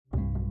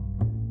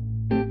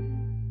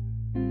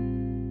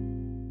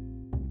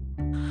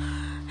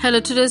Hello,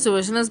 today's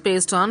devotion is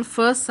based on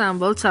 1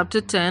 Samuel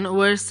chapter 10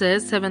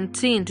 verses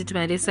 17 to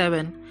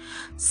 27.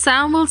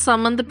 Samuel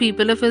summoned the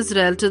people of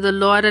Israel to the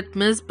Lord at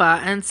Mizpah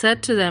and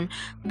said to them,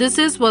 "This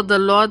is what the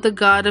Lord, the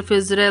God of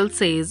Israel,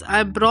 says.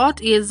 I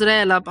brought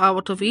Israel up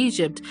out of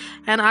Egypt,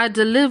 and I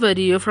delivered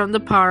you from the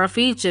power of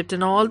Egypt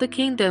and all the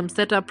kingdoms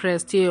that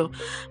oppressed you.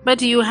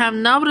 But you have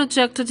now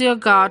rejected your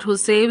God who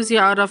saves you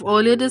out of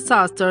all your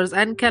disasters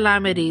and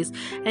calamities,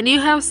 and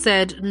you have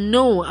said,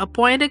 'No,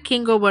 appoint a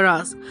king over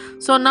us.'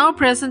 So now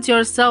present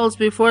yourselves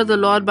before the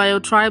Lord by your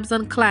tribes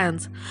and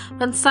clans."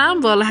 When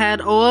Samuel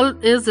had all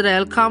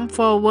Israel come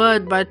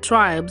forward by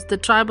tribes, the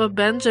tribe of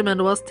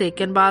Benjamin was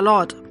taken by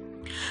lot.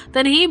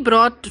 Then he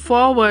brought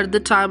forward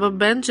the tribe of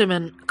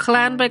Benjamin,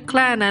 clan by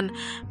clan, and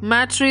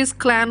Matri's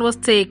clan was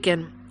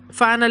taken.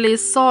 Finally,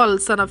 Saul,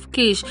 son of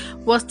Kish,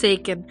 was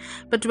taken.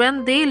 But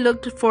when they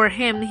looked for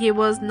him, he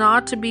was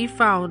not to be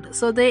found.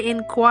 So they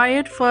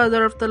inquired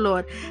further of the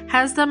Lord,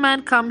 "Has the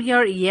man come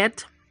here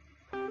yet?"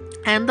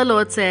 And the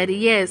Lord said,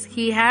 "Yes,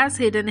 he has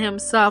hidden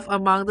himself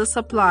among the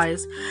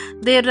supplies."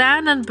 They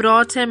ran and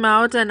brought him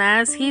out, and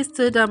as he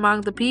stood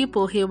among the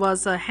people, he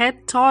was a head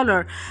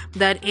taller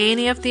than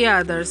any of the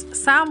others.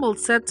 Samuel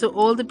said to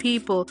all the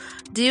people,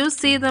 "Do you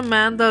see the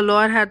man the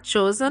Lord had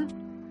chosen?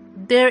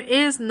 There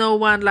is no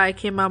one like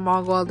him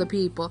among all the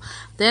people."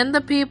 Then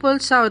the people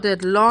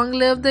shouted, "Long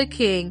live the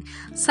king!"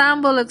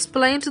 Samuel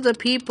explained to the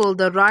people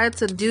the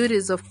rights and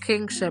duties of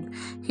kingship.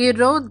 He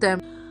wrote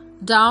them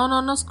down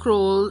on a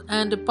scroll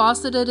and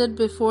deposited it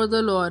before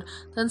the Lord.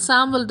 Then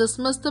Samuel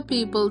dismissed the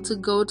people to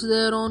go to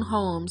their own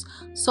homes.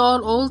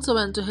 Saul also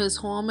went to his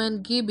home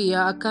in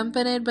Gibeah,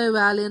 accompanied by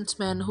valiant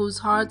men whose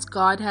hearts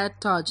God had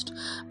touched.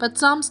 But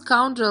some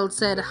scoundrels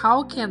said,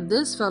 "How can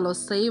this fellow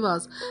save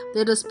us?"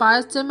 They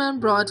despised him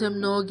and brought him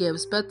no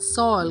gifts, but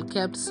Saul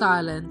kept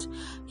silent.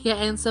 Here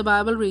ends the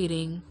Bible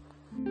reading.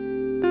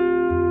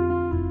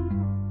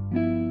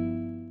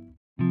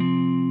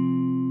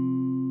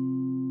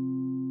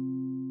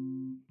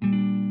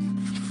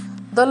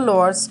 The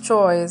Lord's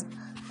choice.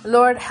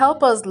 Lord,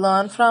 help us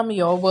learn from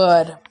your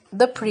word.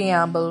 The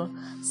preamble.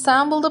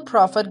 Samuel the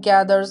prophet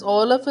gathers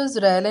all of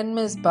Israel in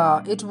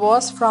Mizpah. It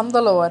was from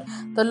the Lord.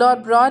 The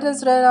Lord brought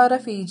Israel out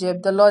of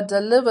Egypt. The Lord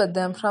delivered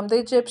them from the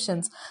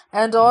Egyptians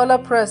and all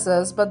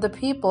oppressors, but the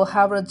people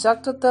have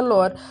rejected the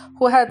Lord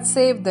who had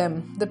saved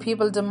them. The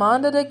people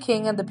demanded a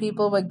king, and the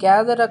people were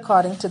gathered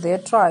according to their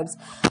tribes.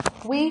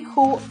 We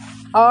who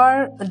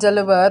are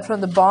delivered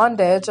from the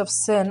bondage of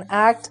sin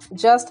act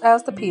just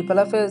as the people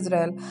of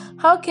Israel.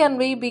 How can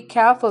we be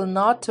careful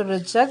not to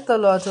reject the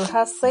Lord who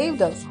has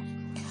saved us?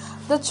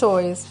 The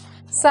choice.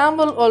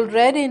 Samuel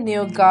already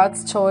knew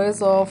God's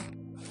choice of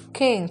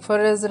king for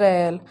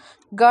Israel.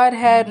 God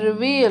had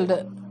revealed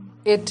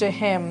it to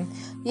him.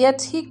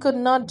 Yet he could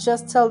not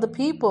just tell the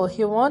people.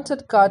 He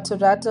wanted God to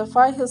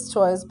ratify his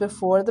choice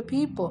before the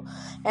people,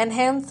 and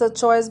hence the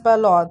choice by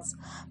lots.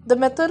 The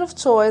method of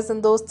choice in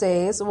those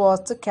days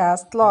was to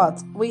cast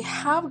lots. We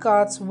have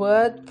God's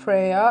word,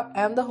 prayer,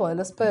 and the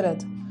Holy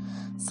Spirit.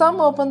 Some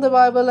open the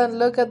Bible and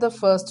look at the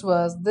first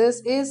verse.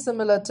 This is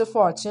similar to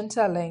fortune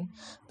telling.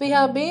 We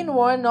have been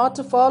warned not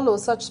to follow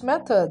such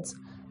methods.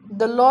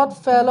 The Lord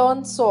fell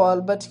on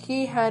Saul, but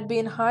he had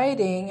been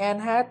hiding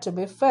and had to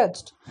be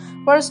fetched.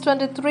 Verse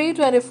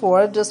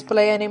 23-24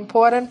 display an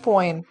important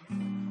point.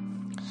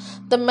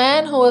 The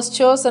man who was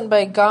chosen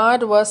by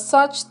God was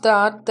such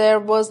that there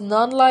was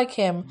none like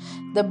him.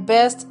 The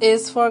best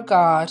is for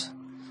God.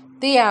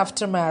 The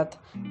aftermath.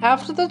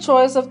 After the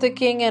choice of the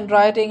king and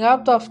writing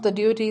up of the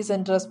duties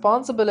and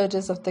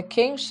responsibilities of the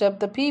kingship,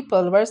 the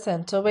people were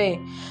sent away.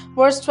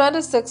 Verse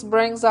 26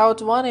 brings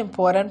out one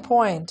important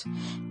point.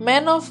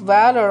 Men of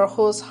valor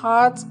whose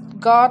hearts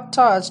God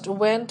touched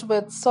went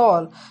with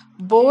Saul.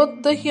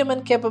 Both the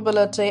human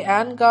capability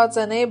and God's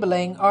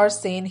enabling are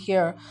seen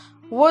here.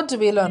 What do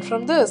we learn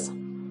from this?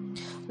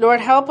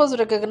 Lord, help us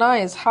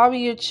recognize how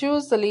you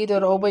choose the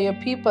leader over your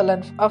people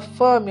and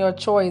affirm your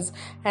choice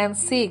and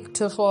seek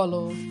to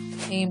follow.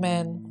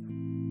 Amen.